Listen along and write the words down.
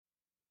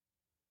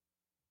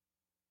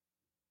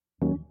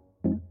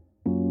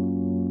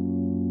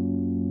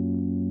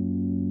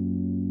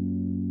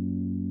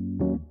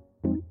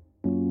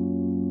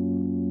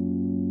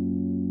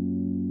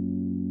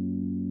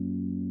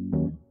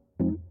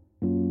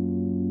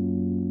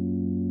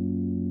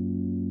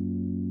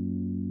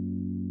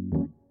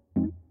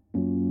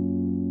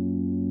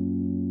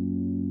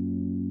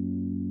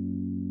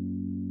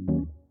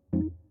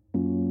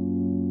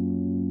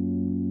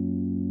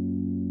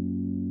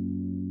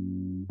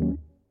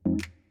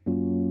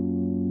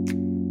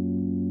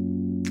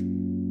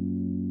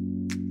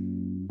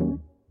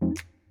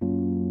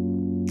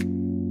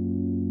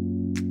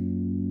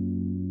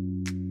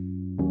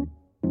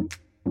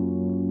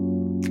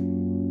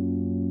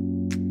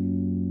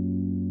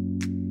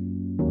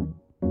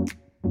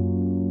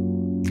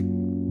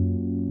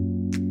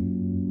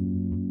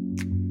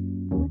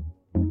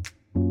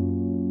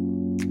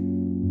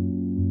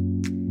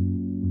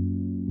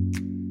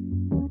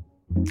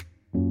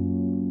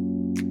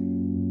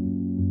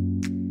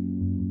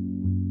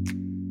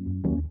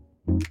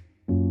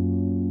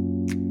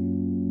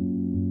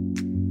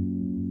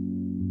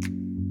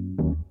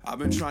I've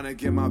been trying to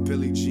get my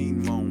Billie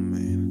Jean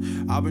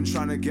moment. I've been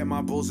trying to get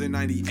my Bulls in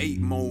 98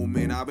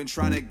 moment. I've been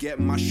trying to get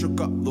my shook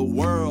up the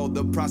world.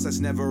 The process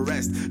never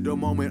rests. The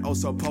moment oh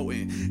so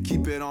potent.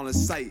 Keep it on the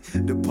sight.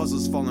 The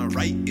puzzle's falling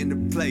right into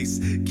place.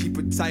 Keep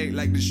it tight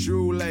like the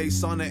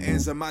shoelace on the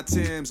ends of my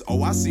Timbs.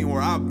 Oh, I seen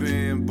where I've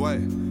been, but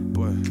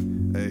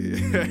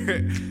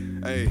hey.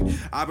 Hey,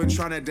 I've been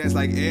trying to dance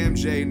like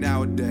MJ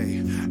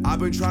nowadays. I've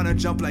been trying to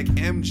jump like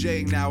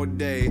MJ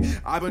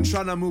nowadays. I've been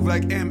trying to move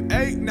like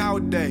M8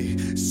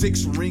 nowadays.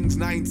 6 rings,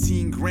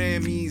 19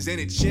 Grammys, and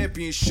a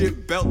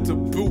championship belt to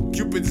boot.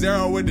 Cupid's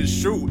arrow in the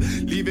shoot.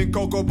 Leaving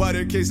cocoa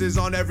butter kisses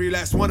on every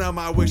last one of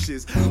my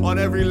wishes. On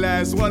every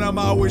last one of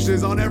my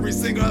wishes. On every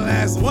single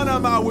last one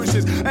of my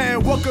wishes.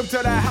 And welcome to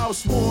the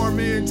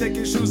housewarming. Take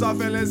your shoes off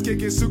and let's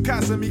kick it.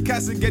 Sukasa,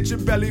 mikasa, get your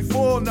belly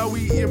full. No,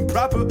 we eating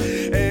proper.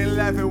 And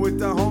laughing with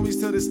the homies.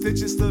 To the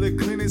stitches, to the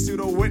cleanest, to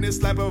the witness,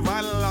 slap a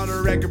vinyl on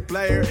a record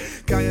player.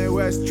 Kanye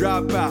West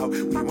drop out.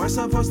 We weren't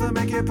supposed to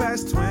make it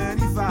past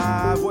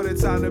 25. What a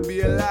time to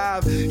be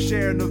alive.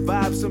 Sharing the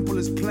vibe, simple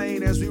as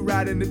plain as we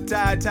ride in the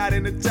tide, tied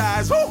in the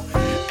ties. Woo!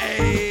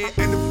 Hey,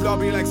 and the floor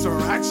be like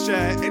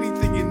sriracha.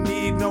 Anything you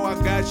need, know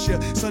I got you.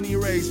 Sunny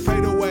rays,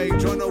 fade away,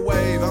 join the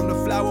wave. I'm the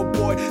flower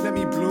boy, let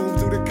me bloom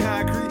through the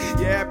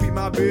concrete. Yeah, I beat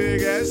my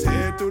big ass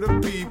head through the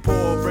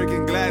people.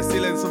 Breaking glass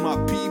ceilings on my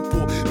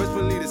people. Best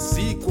believe the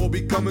sequel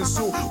be coming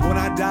soon. When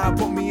I die,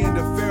 put me in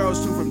the Pharaoh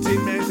suit. From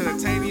Tin Man to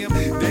titanium,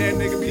 that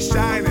nigga be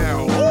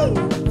shining.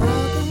 Woo!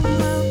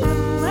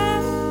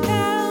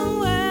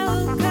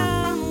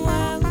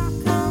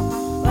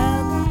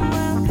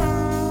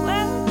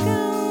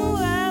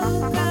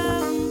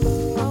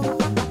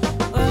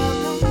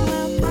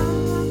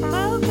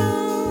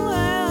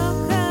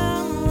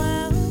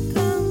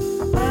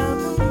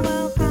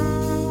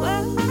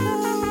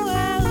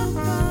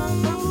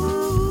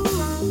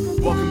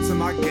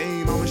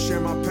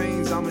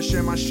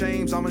 Share my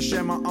shames, I'ma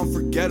share my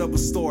unforgettable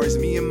stories.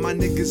 Me and my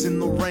niggas in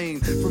the rain.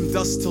 From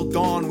dusk till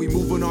dawn, we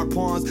moving our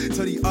pawns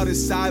to the other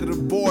side of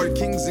the board.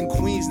 Kings and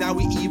queens, now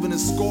we even a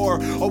score.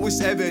 Always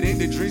evident,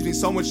 the dreams mean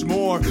so much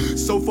more.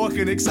 So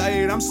fucking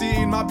excited, I'm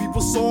seeing my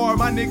people soar.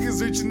 My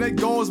niggas reaching their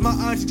goals. My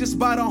aunt, she just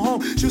bought a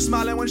home. She was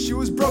smiling when she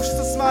was broke, she's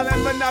still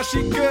smiling, but now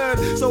she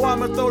good. So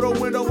I'ma throw the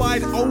window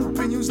wide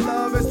open. Use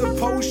love as the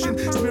potion.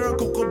 Smear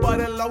cocoa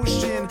butter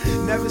lotion.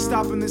 Never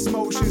stopping this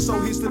motion, so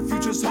here's the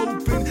future's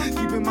hoping.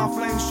 Keeping my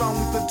flame strong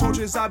with the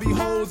torches I be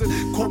holding.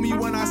 Quote me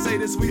when I say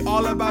this, we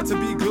all about to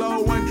be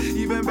glowing.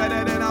 Even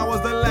better than I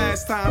was the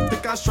last time.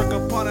 Think I struck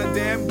upon a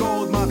damn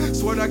gold mine.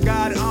 Swear to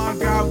God, on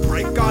God,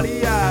 break all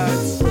the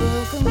odds.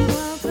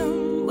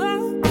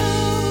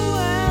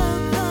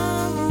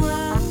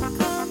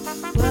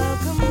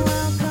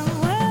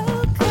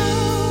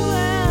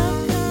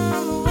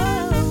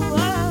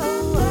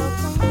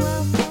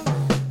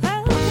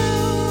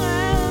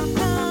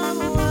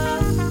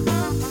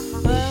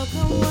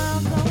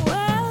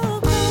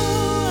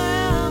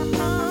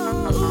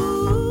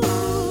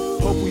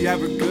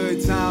 Have a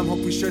good time, hope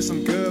we share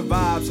some good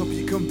vibes. Hope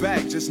you come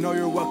back, just know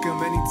you're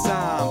welcome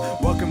anytime.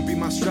 Welcome be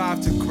my strive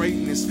to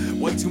greatness.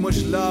 Way too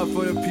much love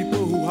for the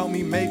people who helped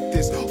me make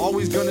this.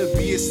 Always gonna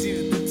be a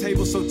seat at the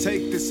table, so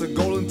take this. A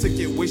golden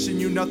ticket, wishing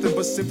you nothing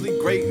but simply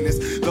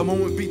greatness. The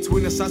moment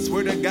between us, I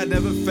swear to God,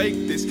 never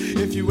fake this.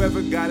 If you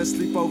ever gotta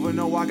sleep over,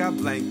 know I got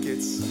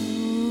blankets.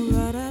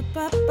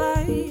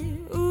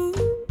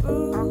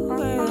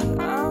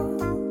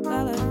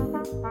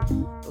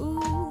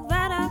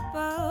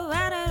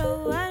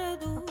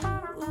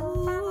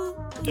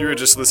 You were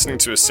just listening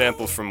to a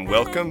sample from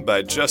Welcome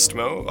by Just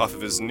Moe off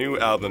of his new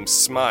album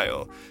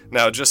Smile.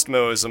 Now, Just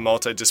Moe is a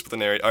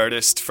multidisciplinary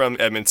artist from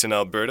Edmonton,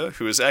 Alberta,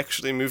 who is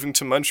actually moving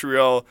to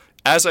Montreal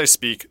as I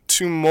speak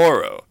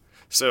tomorrow.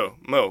 So,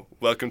 Mo,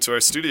 welcome to our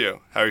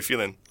studio. How are you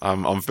feeling?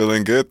 I'm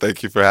feeling good.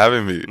 Thank you for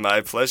having me. My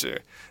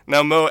pleasure.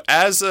 Now, Mo,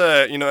 as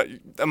a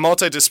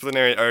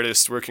multidisciplinary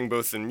artist working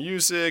both in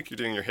music, you're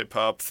doing your hip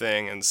hop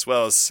thing, as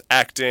well as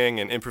acting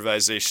and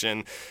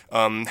improvisation.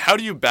 How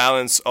do you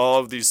balance all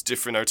of these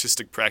different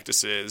artistic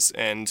practices,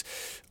 and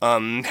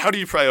how do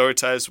you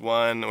prioritize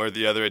one or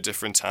the other at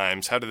different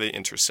times? How do they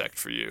intersect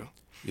for you?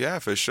 Yeah,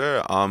 for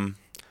sure.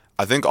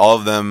 I think all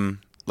of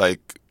them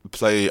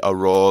play a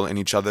role in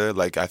each other.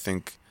 I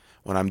think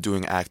when I'm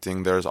doing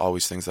acting, there's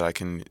always things that I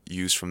can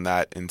use from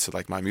that into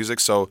my music.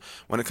 So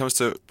when it comes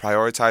to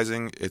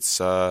prioritizing, it's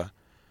I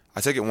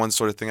take it one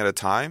sort of thing at a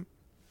time.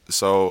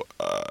 So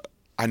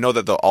I know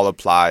that they'll all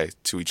apply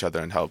to each other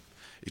and help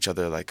each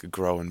other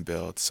grow and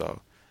build.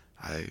 So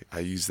I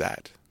use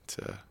that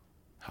to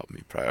help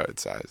me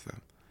prioritize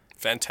them.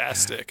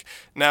 Fantastic.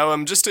 Now,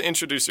 just to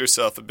introduce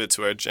yourself a bit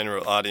to our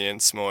general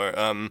audience more,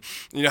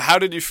 how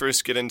did you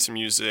first get into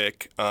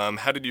music?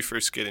 How did you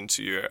first get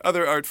into your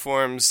other art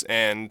forms?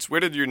 And where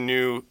did your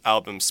new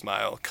album,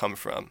 Smile, come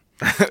from?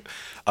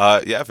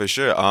 Yeah, for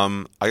sure.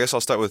 I guess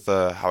I'll start with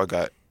how I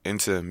got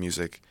into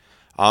music.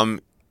 When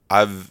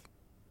I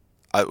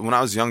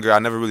was younger, I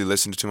never really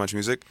listened to too much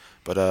music,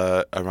 but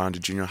around the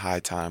junior high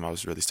time, I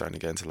was really starting to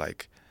get into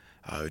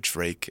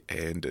Drake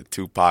and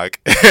Tupac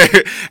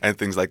and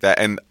things like that,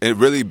 and it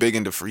really big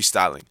into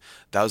freestyling.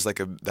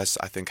 That's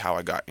I think how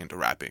I got into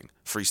rapping,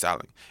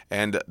 freestyling.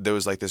 And there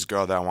was like this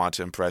girl that I wanted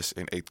to impress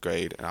in 8th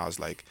grade, and I was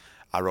like,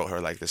 I wrote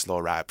her like this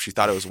little rap. She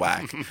thought it was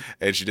whack,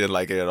 and she didn't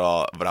like it at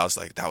all. But I was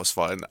like, that was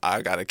fun.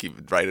 I gotta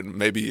keep writing.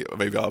 Maybe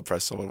I'll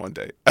impress someone one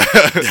day.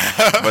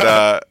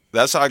 But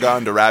that's how I got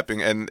into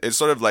rapping, and it's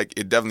sort of like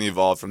it definitely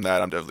evolved from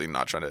that. I'm definitely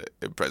not trying to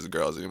impress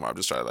girls anymore. I'm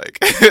just trying to like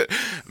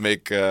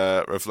make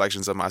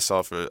reflections of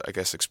myself, or I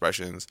guess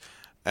expressions.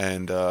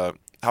 And how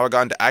I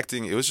got into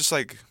acting, it was just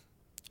like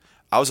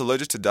I was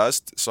allergic to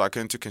dust, so I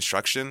couldn't do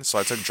construction. So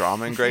I took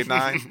drama in grade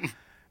 9,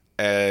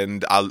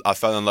 and I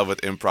fell in love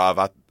with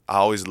improv. I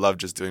always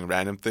loved just doing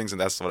random things,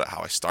 and that's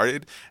how I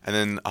started. And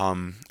then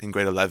in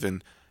grade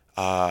 11,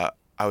 I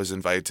was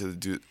invited to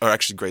do, or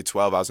actually grade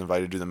 12, I was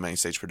invited to do the main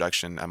stage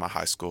production at my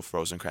high school for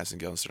Rosencrantz and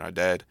Guildenstern Are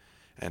Dead.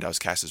 And I was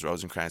cast as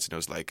Rosencrantz, and it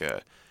was like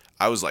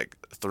I was like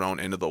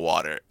thrown into the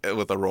water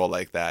with a role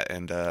like that,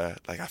 and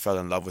like I fell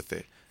in love with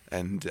it,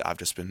 and I've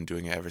just been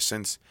doing it ever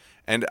since.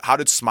 And how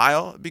did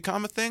Smile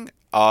become a thing?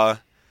 I've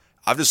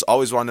just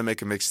always wanted to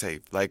make a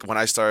mixtape. Like when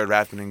I started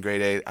rapping in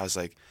grade 8, I was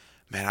like,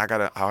 man, I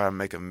gotta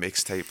make a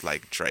mixtape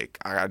like Drake.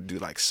 I gotta do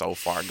like So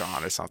Far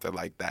Gone or something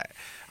like that.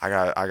 I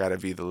gotta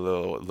be the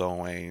Lil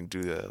Wayne,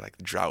 do the like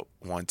Drought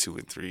 1, 2,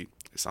 and 3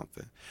 or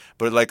something.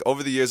 But like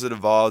over the years it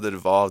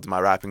evolved. My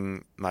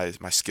rapping, my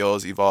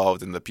skills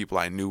evolved, and the people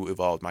I knew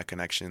evolved, my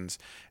connections.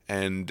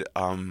 And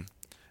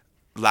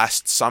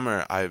last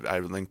summer I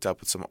linked up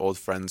with some old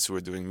friends who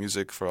were doing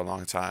music for a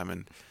long time,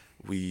 and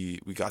we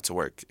got to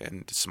work,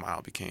 and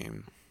Smile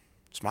became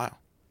Smile.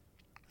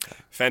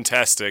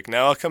 Fantastic.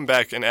 Now I'll come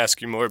back and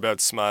ask you more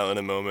about Smile in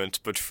a moment,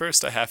 but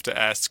first I have to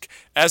ask,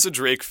 as a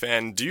Drake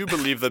fan, do you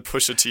believe that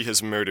Pusha T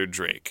has murdered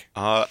Drake?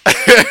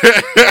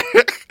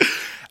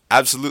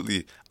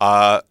 Absolutely.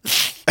 I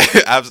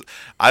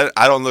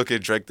don't look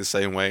at Drake the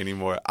same way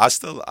anymore. I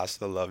still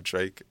love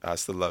Drake. I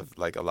still love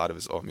like a lot of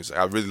his old music.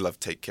 I really love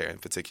Take Care in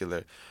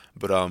particular.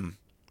 But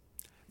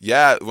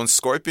yeah, when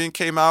Scorpion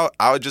came out,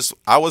 I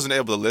wasn't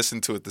able to listen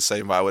to it the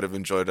same way I would have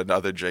enjoyed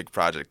another Drake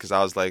project, because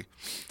I was like,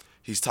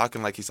 he's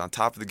talking like he's on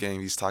top of the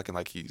game. He's talking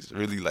like he's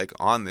really like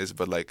on this,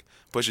 but like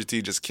Pusha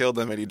T just killed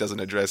him, and he doesn't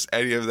address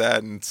any of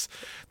that. And it's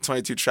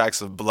 22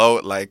 tracks of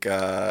bloat. Like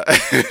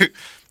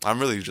I'm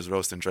really just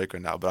roasting Drake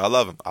right now, but I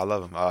love him.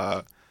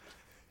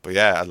 But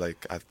yeah,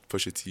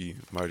 Pusha T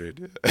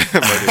murdered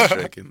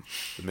Drake in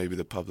maybe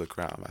the public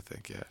realm, I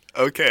think. Yeah.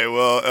 Okay,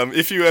 well,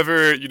 if you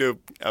ever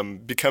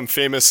become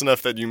famous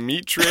enough that you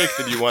meet Drake,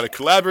 that you want to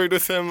collaborate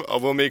with him,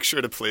 we'll make sure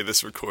to play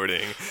this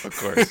recording. Of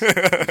course, you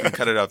can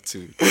cut it up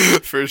too.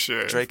 For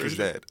sure. Drake is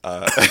dead.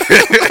 All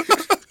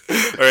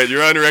right,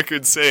 you're on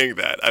record saying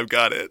that. I've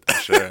got it.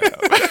 Sure.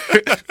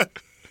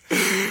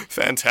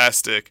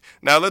 Fantastic.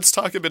 Now let's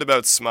talk a bit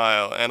about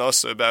Smile, and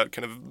also about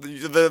kind of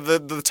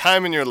the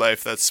time in your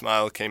life that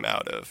Smile came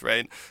out of,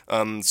 right?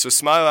 So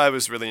Smile, I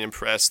was really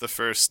impressed the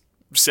first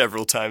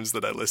several times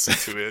that I listened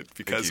to it,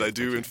 because I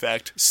do in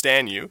fact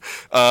stan you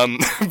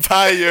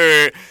by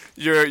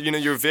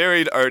your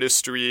varied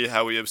artistry.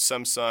 How we have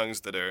some songs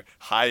that are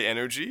high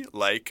energy,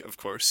 like of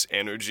course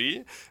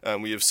Energy.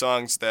 We have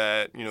songs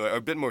that are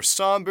a bit more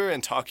somber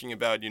and talking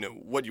about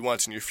what you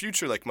want in your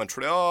future, like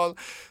Montreal.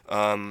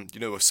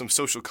 Some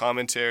social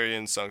commentary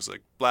in songs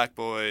like Black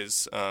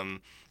Boys.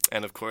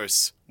 And of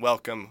course,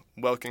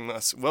 welcoming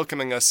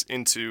us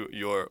into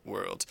your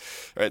world.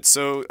 All right,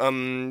 so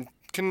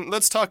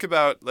let's talk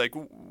about like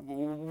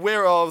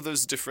where all of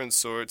those different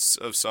sorts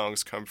of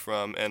songs come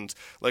from, and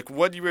like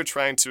what you were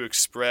trying to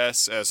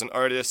express as an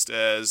artist,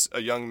 as a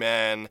young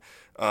man,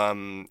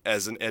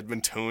 as an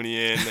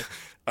Edmontonian,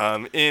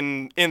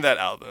 in that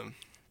album.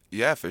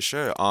 Yeah, for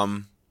sure.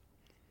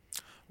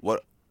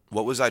 What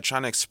was I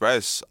trying to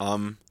express?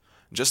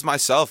 Just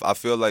myself. I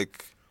feel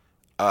like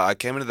I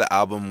came into the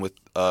album with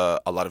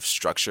a lot of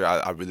structure.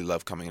 I really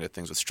love coming into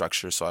things with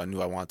structure, so I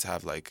knew I wanted to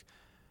have like.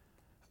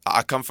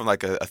 I come from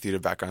like a theater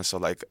background, so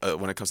like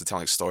when it comes to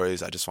telling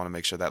stories, I just want to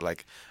make sure that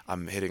like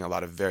I'm hitting a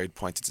lot of varied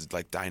points. It's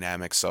like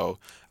dynamic, so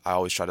I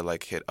always try to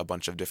like hit a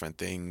bunch of different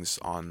things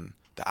on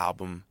the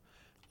album.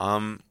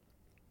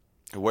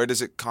 Where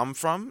does it come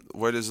from?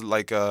 Where does it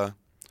like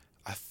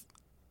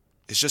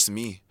it's just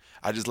me.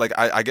 I just like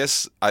I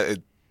guess I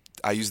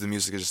use the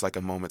music as just like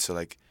a moment to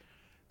like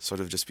sort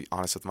of just be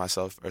honest with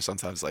myself, or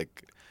sometimes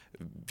like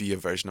be a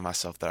version of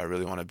myself that I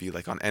really want to be,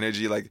 like on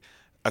Energy, like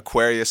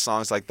Aquarius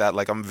songs like that.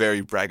 Like I'm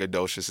very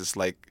braggadocious. It's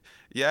like,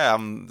 yeah,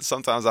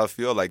 sometimes I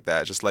feel like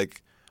that. Just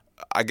like,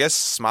 I guess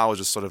Smile was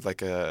just sort of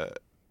like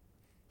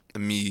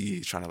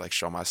me trying to like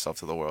show myself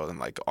to the world and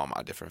like all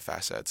my different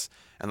facets.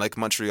 And like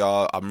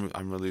Montreal,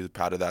 I'm really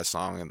proud of that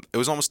song. And it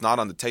was almost not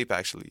on the tape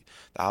actually,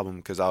 the album,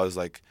 because I was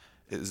like,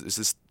 is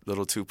this a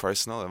little too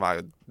personal? Am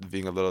I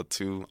being a little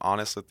too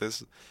honest with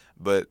this?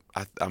 But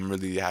I'm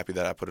really happy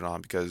that I put it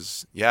on,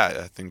 because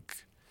yeah, I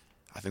think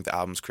the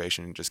album's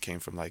creation just came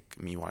from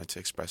like me wanting to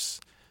express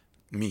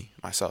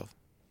myself.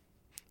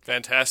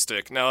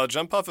 Fantastic. Now I'll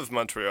jump off of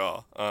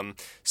Montreal.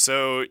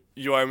 So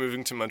you are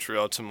moving to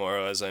Montreal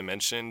tomorrow, as I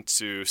mentioned,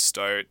 to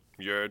start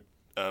your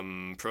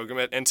program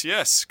at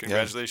NTS.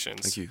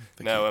 Congratulations. Thank you.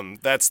 Thank now, you.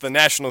 That's the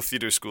National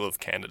Theatre School of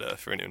Canada,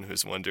 for anyone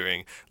who's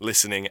wondering,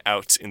 listening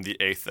out in the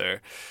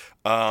aether.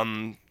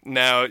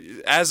 Now,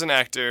 as an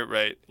actor,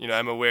 right,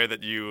 I'm aware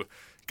that you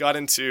got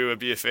into a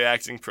BFA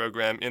acting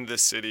program in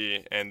this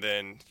city, and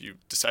then you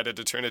decided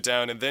to turn it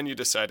down, and then you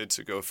decided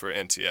to go for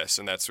NTS,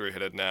 and that's where you're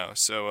headed now.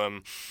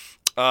 So,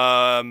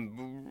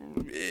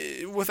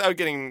 without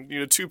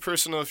getting too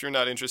personal, if you're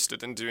not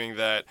interested in doing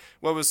that,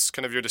 what was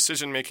kind of your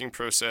decision-making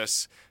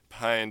process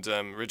behind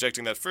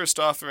rejecting that first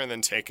offer and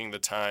then taking the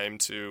time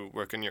to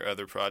work on your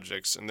other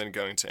projects and then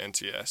going to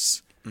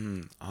NTS?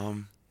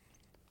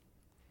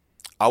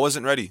 I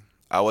wasn't ready.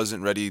 I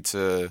wasn't ready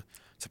to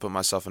put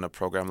myself in a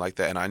program like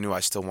that, and I knew I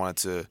still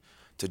wanted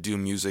to do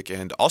music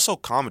and also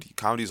comedy.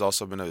 Comedy's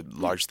also been a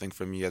large thing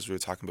for me, as we were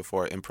talking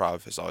before.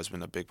 Improv has always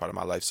been a big part of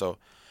my life. So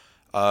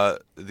the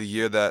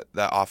year that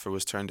offer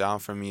was turned down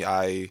for me,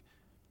 I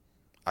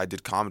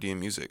did comedy and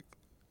music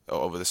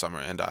over the summer,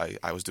 and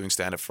I was doing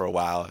stand-up for a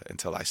while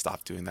until I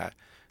stopped doing that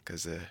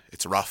because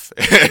it's rough.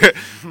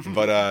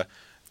 But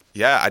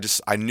yeah,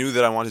 I knew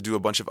that I wanted to do a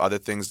bunch of other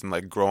things and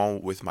like grow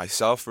with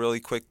myself really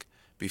quick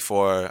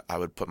before I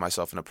would put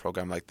myself in a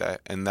program like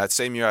that. And that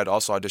same year, I'd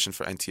also auditioned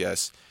for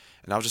NTS,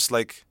 and I was just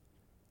like,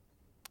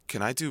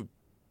 can I do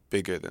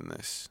bigger than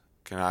this?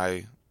 Can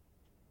I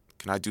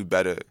do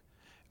better?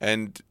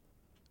 And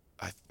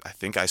I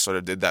think I sort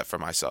of did that for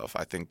myself.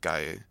 I think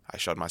I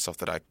showed myself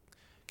that I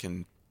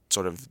can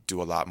sort of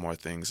do a lot more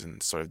things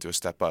and sort of do a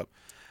step up.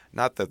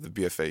 Not that the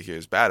BFA here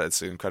is bad.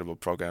 It's an incredible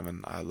program,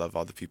 and I love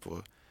all the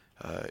people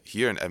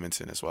here in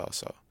Edmonton as well.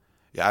 So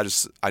yeah,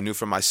 I knew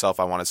for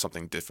myself I wanted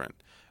something different.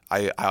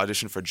 I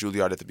auditioned for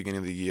Juilliard at the beginning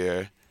of the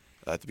year,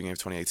 at the beginning of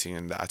 2018,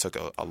 and I took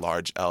a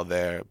large L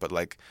there. But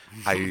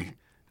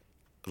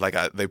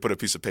they put a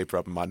piece of paper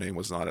up and my name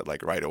was on it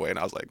like right away, and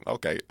I was like,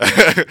 okay.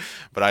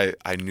 But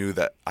I knew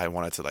that I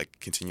wanted to like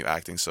continue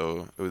acting,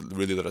 so it was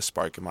really lit a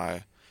spark in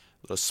my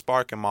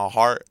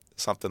heart,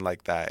 something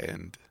like that,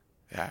 and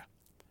yeah.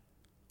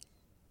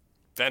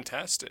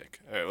 Fantastic.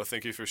 All right, well,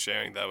 thank you for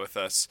sharing that with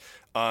us.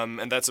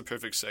 And that's a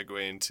perfect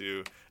segue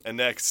into a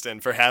next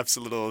and perhaps a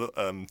little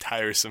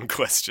tiresome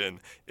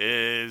question,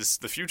 is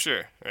the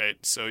future, right?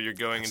 So you're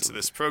going into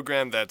this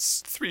program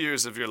that's 3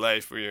 years of your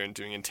life where you're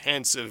doing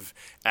intensive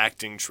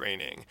acting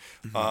training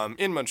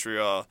in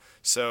Montreal.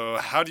 So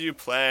how do you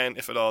plan,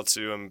 if at all,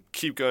 to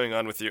keep going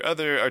on with your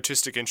other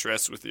artistic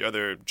interests, with your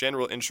other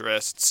general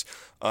interests?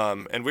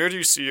 And where do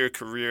you see your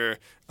career,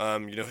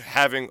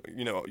 having,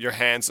 your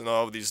hands in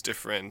all of these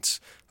different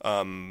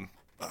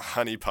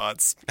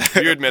honeypots?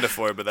 Weird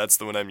metaphor, but that's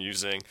the one I'm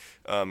using,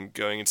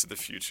 going into the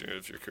future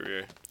of your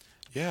career.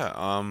 Yeah,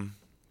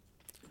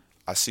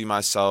 I see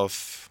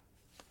myself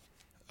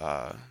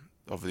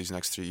over these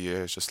next 3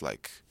 years just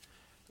like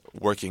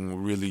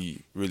working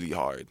really, really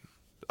hard.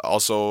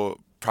 Also,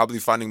 probably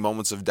finding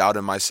moments of doubt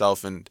in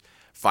myself and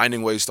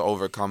finding ways to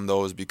overcome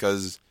those,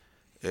 because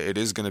it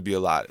is going to be a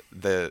lot.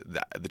 The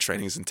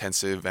training is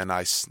intensive, and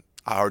I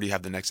already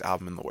have the next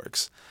album in the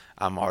works.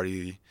 I'm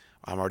already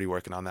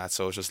working on that.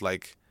 So it's just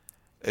like,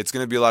 it's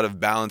going to be a lot of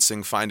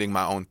balancing, finding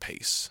my own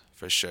pace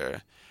for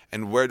sure.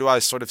 And where do I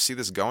sort of see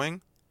this going?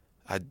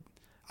 I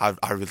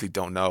really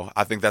don't know.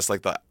 I think that's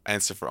like the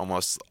answer for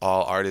almost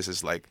all artists,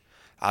 is like,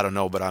 I don't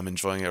know, but I'm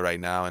enjoying it right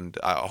now. And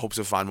I hope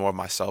to find more of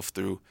myself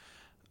through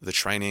the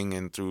training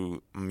and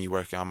through me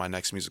working on my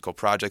next musical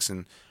projects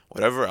and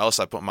whatever else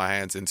I put my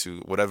hands into,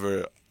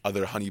 whatever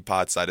other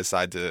honeypots I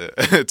decide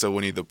to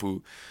Winnie the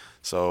Pooh.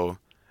 So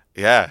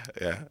yeah.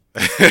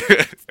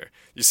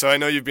 So I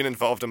know you've been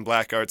involved in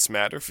Black Arts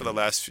Matter for the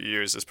last few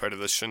years as part of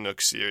the Chinook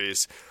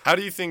series. How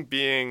do you think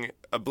being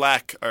a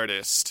black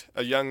artist,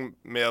 a young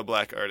male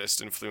black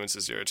artist,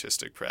 influences your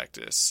artistic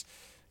practice?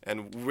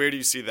 And where do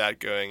you see that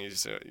going,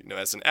 as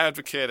an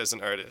advocate, as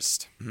an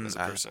artist, as a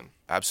person?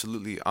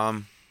 Absolutely.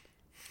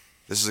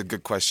 This is a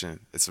good question.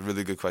 It's a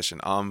really good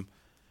question.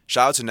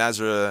 Shout out to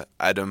Nazra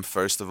Adam,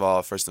 first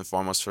and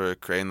foremost, for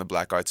creating the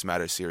Black Arts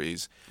Matter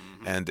series,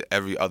 and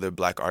every other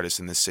black artist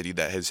in the city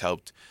that has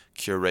helped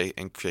curate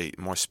and create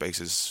more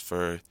spaces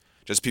for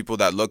just people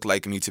that look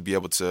like me to be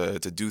able to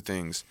do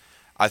things.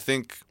 I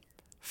think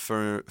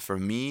for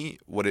me,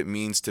 what it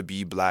means to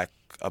be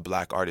a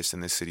black artist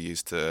in this city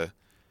is to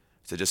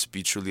just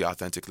be truly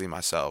authentically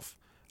myself.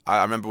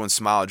 I remember when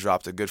Smile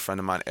dropped, a good friend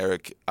of mine,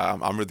 Eric,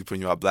 I'm really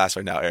putting you on blast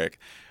right now, Eric.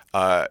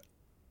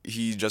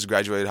 He just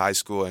graduated high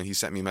school, and he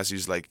sent me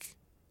messages like,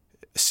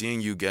 seeing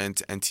you get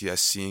into NTS,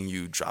 seeing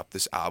you drop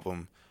this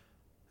album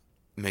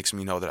makes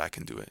me know that I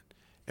can do it.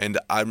 And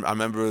I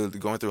remember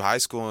going through high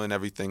school and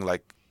everything,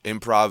 like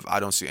improv, I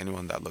don't see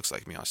anyone that looks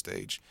like me on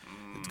stage.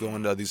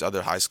 Going to these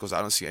other high schools,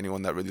 I don't see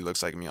anyone that really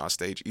looks like me on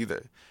stage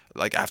either.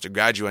 Like after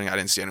graduating, I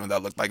didn't see anyone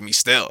that looked like me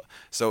still.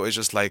 So it's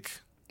just like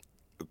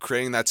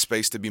creating that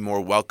space to be more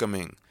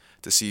welcoming,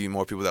 to see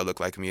more people that look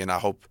like me. And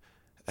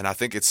I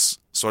think it's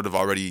sort of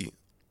already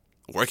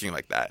working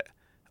like that.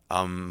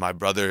 My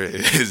brother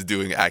is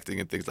doing acting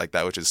and things like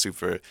that, which is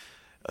super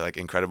like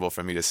incredible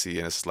for me to see.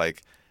 And it's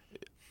like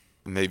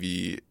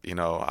maybe, you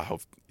know, I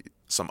hope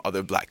some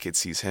other black kid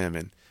sees him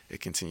and it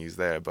continues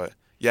there. But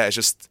yeah, it's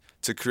just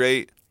to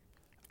create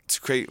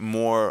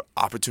more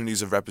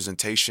opportunities of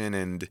representation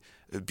and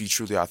be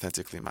truly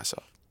authentically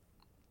myself.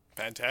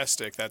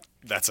 Fantastic.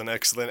 That's an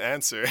excellent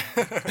answer.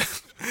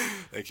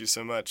 Thank you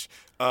so much.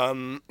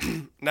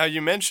 Now,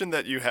 you mentioned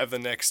that you have the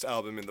next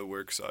album in the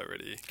works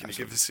already. Can you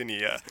give us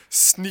any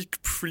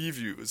sneak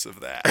previews of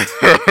that?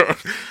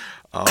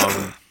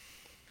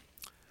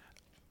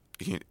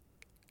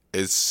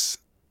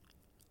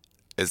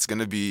 It's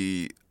gonna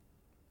be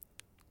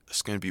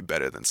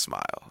better than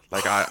Smile.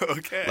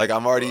 Okay. Like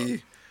I'm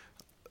already.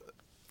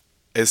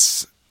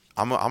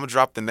 I'm gonna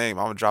drop the name.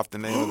 I'm gonna drop the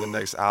name of the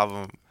next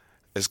album.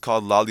 It's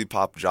called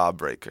Lollipop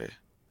Jawbreaker.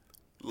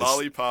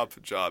 Lollipop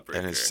Jawbreaker.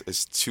 And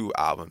it's 2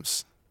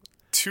 albums.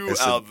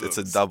 Albums. It's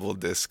a double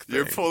disc thing.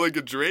 You're pulling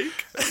a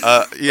Drake?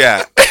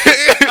 Yeah.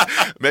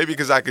 Maybe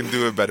because I can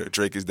do it better.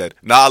 Drake is dead.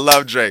 Nah, I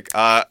love Drake.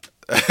 But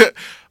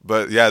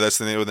yeah, that's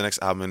the name of the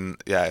next album. And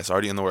yeah, it's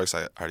already in the works.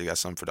 I already got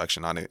some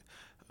production on it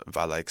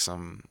by like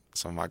some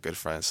of my good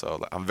friends. So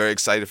like, I'm very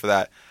excited for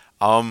that.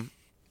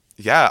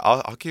 Yeah,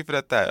 I'll keep it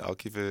at that. I'll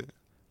keep it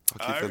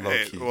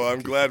low key. Well,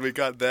 I'm glad we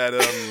got that,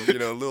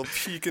 little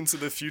peek into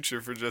the future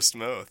for Just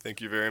Moe.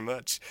 Thank you very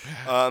much.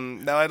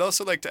 Now, I'd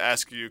also like to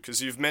ask you,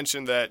 because you've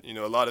mentioned that,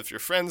 a lot of your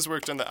friends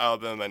worked on the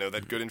album. I know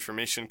that Good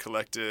Information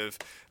Collective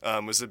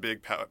was a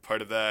big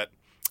part of that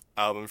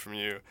album from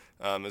you,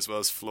 as well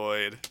as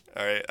Floyd.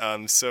 All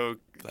right. So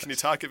can you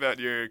talk about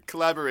your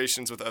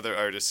collaborations with other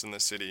artists in the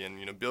city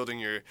and, building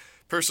your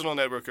personal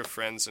network of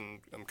friends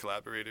and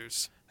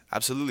collaborators?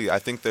 Absolutely. I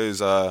think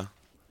there's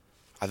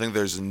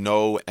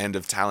no end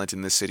of talent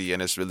in this city, and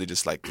it's really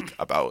just like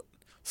about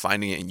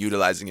finding it and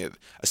utilizing it.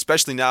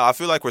 Especially now, I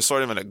feel like we're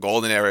sort of in a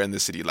golden era in the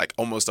city, like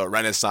almost a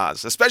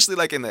renaissance. Especially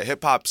like in the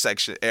hip hop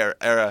section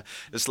era,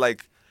 it's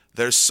like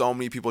there's so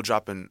many people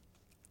dropping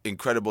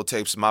incredible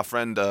tapes. My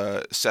friend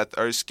Seth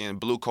Erskine,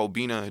 Blue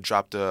Colbina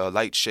dropped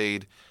Light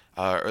Shade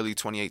early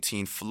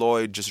 2018.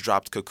 Floyd just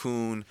dropped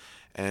Cocoon.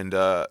 And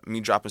me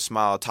dropping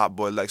Smile, Top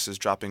Boy Lexus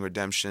dropping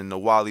Redemption,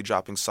 Nawali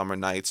dropping Summer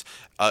Nights,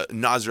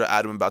 Nazra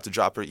Adam about to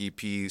drop her EP,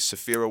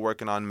 Safira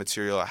working on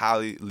material,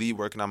 Halle Lee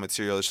working on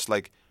material. It's just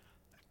like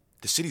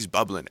the city's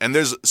bubbling. And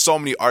there's so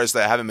many artists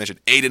that I haven't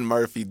mentioned. Aiden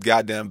Murphy,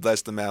 goddamn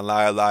bless the man,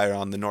 Liar Liar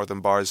on the Northern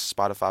Bars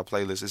Spotify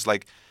playlist. It's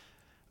like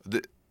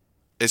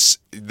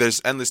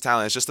there's endless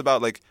talent. It's just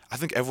about like I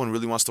think everyone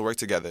really wants to work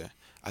together.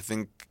 I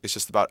think it's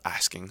just about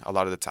asking a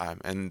lot of the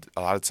time, and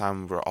a lot of the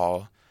time we're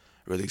all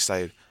really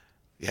excited.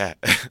 Yeah.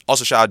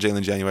 Also, shout out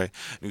Jalen January.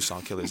 New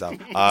song Killers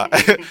out.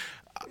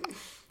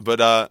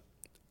 But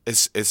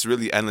it's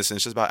really endless, and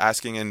it's just about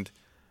asking and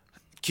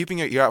keeping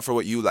your ear out for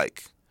what you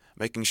like,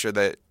 making sure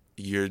that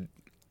you're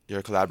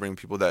collaborating with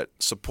people that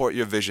support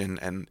your vision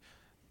and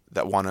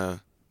that want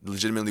to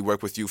legitimately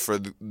work with you for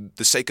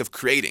the sake of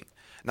creating,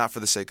 not for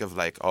the sake of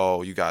like,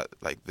 oh, you got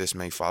like this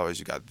many followers,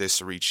 you got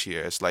this reach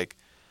here. It's like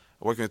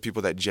working with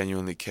people that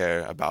genuinely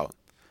care about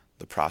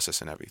the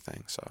process and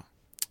everything. So,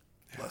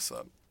 yeah. Bless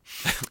up.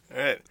 All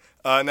right.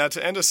 Now,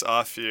 to end us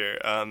off here,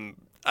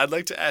 I'd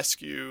like to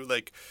ask you,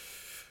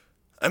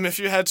 if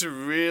you had to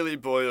really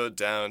boil it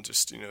down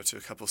just, to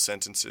a couple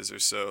sentences or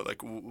so,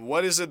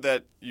 what is it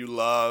that you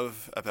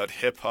love about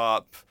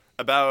hip-hop,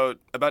 about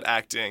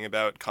acting,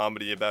 about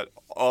comedy, about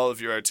all of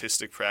your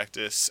artistic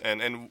practice,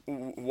 and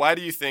why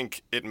do you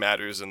think it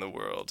matters in the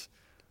world?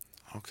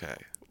 Okay.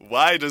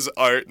 Why does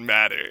art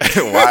matter?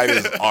 Why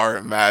does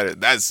art matter?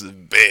 That's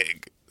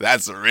big.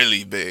 That's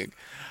really big.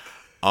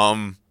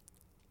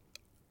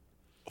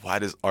 Why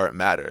does art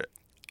matter?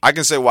 I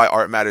can say why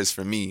art matters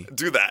for me.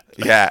 Do that.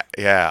 Yeah.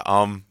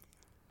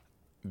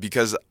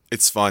 Because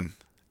it's fun.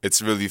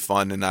 It's really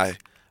fun, and I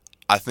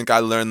think I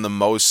learn the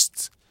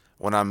most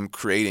when I'm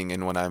creating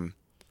and when I'm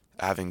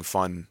having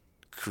fun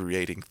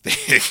creating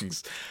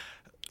things.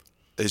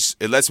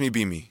 It lets me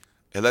be me.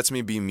 It lets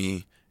me be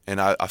me, and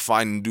I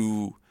find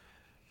new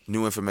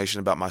information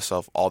about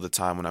myself all the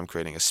time when I'm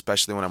creating,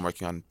 especially when I'm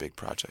working on big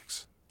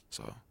projects.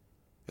 So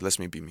it lets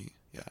me be me.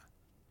 Yeah.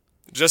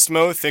 Just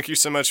Moe, thank you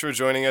so much for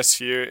joining us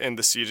here in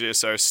the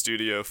CJSR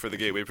studio for The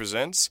Gateway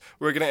Presents.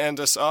 We're going to end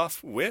us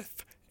off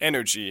with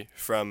Energy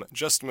from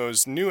Just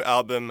Moe's new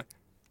album,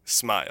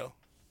 Smile.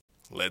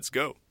 Let's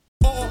go.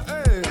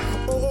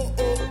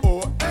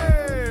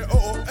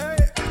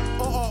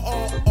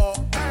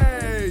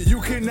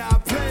 You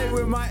cannot play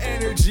with my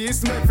energy.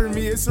 It's meant for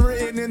me. It's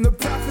written in the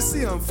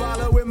prophecy. I'm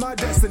following my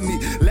destiny,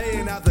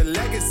 laying out the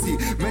legacy,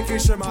 making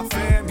sure my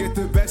fam get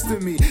the best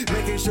of me,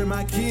 making sure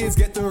my kids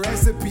get the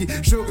recipe.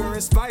 Sugar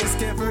and spice,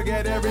 can't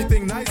forget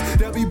everything nice.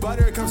 There'll be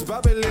buttercups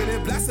bubbling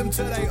and blast them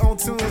to their own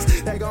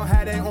tunes. They gon'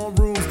 have their own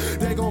rooms.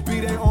 They gon' be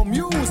their own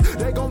muse.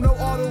 They gon' know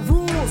all the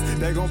rules. tools,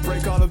 they gon'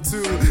 break all them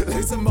too.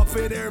 Lace them up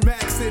in Air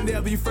Max and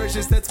they'll be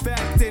freshest, that's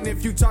fact. And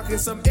if you talking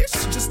some ish,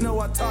 just know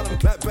I taught them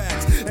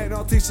clapbacks. And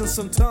I'll teach them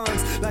some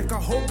tongues, like I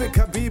hope it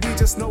Habibi,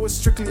 just know it's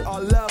strictly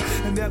all love.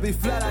 And they'll be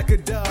flat like a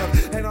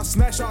dove. And I'll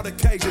smash all the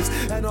cages,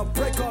 and I'll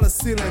break all the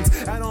ceilings.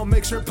 And I'll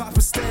make sure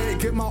Papa stay,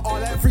 give my all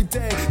every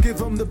day. Give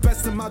them the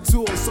best of my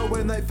tools, so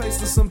when they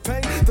facing some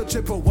pain, they'll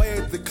chip away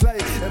at the clay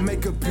and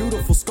make a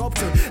beautiful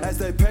sculpture as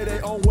they pay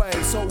their own way.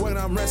 So when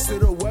I'm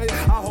rested away,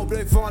 I hope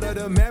they fond of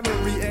the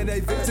memory and they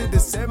visit the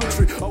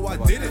cemetery. Oh, I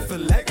did it for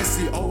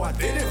legacy. Oh, I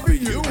did it for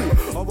you.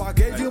 Oh, I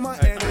gave you my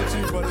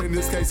energy, but in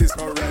this case it's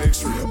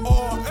hereditary.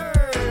 Oh,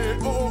 hey,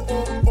 oh,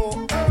 oh,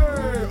 oh,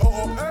 hey,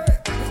 oh, hey,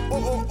 oh,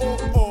 oh,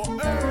 oh, oh,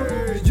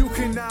 hey. You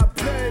cannot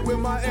play with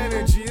my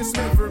energy. It's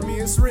meant for me.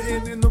 It's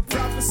written in the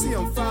prophecy.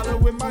 I'm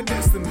following my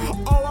destiny.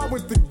 Oh, I'm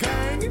with the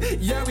gang.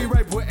 Yeah, we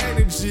ripe with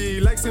energy.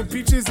 Like some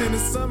peaches in the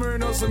summer.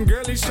 Know some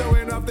girlies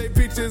showing off they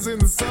peaches in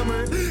the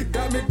summer.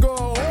 Got me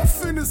going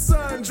off in the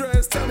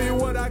sundress. Tell me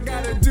what I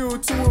gotta do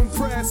to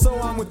impress. So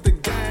I'm with the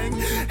gang,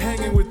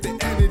 hanging with the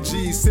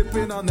energy,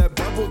 sipping on that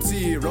bubble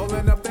tea,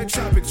 rolling up that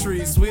tropic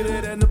tree,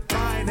 sweeter than the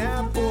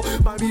pineapple.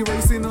 Might be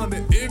racing on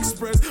the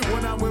express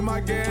when I'm with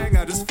my gang.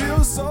 I just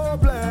feel so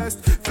blessed,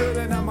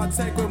 filling out my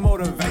tank with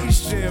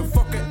motivation.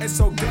 Fuck a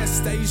SO gas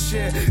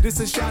station. This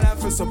a shout out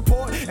for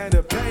support and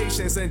the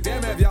patience. And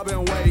damn, have y'all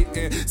been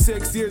waiting?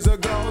 6 years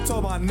ago,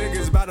 told my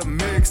niggas about a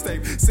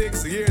mixtape.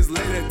 6 years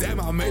later, damn,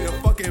 I made a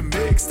fucking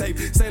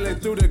mixtape. Sailing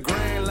through the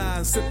Grand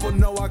Line, simple,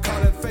 no, I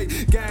call it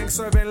fate. Gang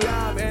serving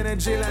love,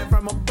 energy like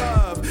from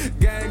above.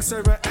 Gang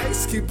serving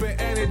ace, keeping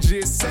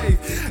energy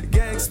safe.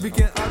 Gang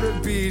speaking other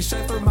beats,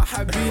 shine for my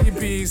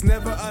habibis.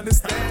 Never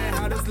understand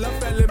how this love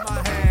fell in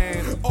my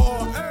hand.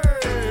 Oh,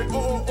 hey,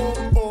 oh,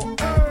 oh, oh,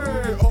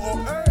 hey,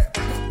 oh, hey,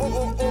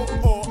 oh,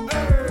 oh, oh,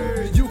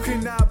 hey. You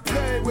cannot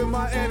play with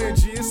my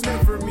energy. It's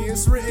meant for me.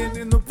 It's written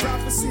in the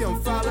prophecy.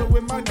 I'm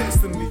following my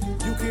destiny.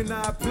 You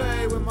cannot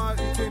play with my.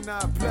 You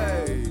cannot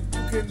play.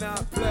 You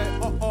cannot play.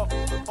 Oh, oh,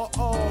 oh,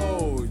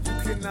 oh. You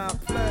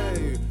cannot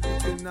play. You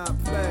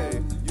cannot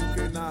play. You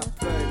cannot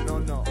play. No,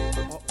 no.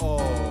 Oh,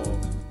 oh.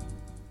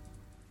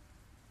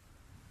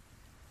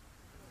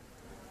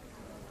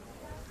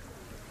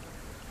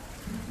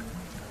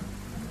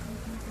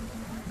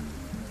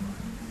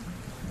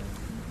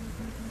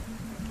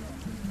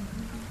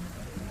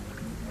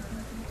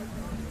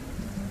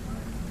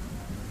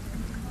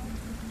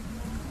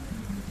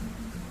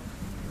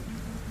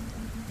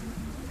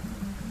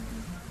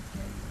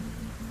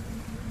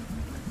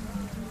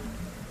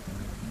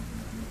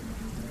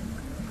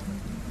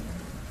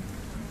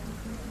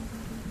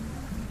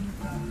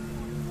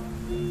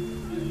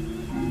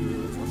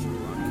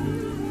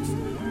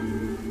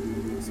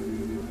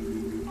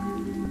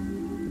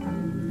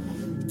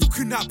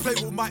 Not play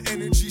with my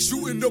energy,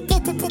 shooting the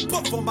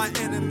pop on my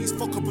enemies.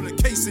 Fuck up on a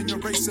case and you're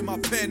erasing my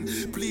pen.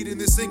 Bleeding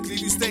this ink, leave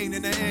you stained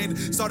in the end.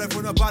 Started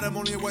from the bottom,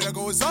 only way to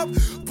go is up.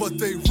 But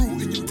they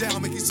rooting you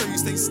down, making sure you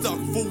stay stuck.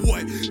 For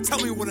what? Tell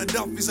me when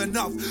enough is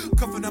enough.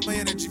 Cuffing up my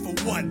energy for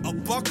what?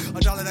 $1?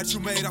 $1 that you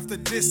made after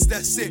this,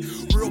 that's it.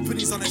 Real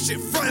pennies on that shit,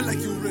 frontin' like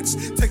you rich.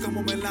 Take a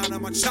moment, line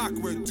on my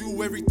chakra.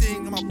 Do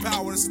everything in my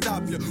power to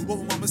stop you. What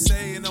will mama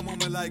say in a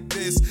moment like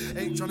this?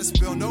 Ain't trying to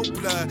spill no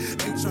blood.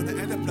 Ain't trying to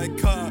end up like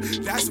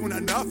that's when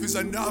enough is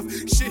enough.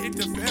 Shit hit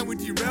the fan, we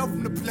derailed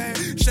from the plan.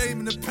 Shame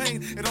and the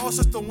pain, it all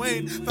starts to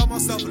wane. Found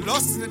myself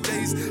lost in the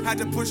days. Had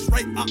to push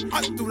right up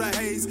through the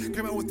haze.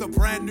 Came out with a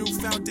brand new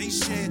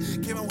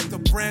foundation. Came out with a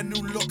brand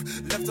new look.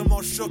 Left them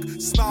all shook.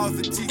 Smile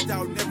the teeth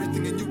out and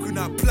everything. And you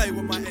cannot play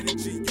with my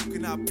energy. You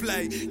cannot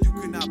play. You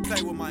cannot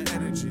play with my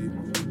energy.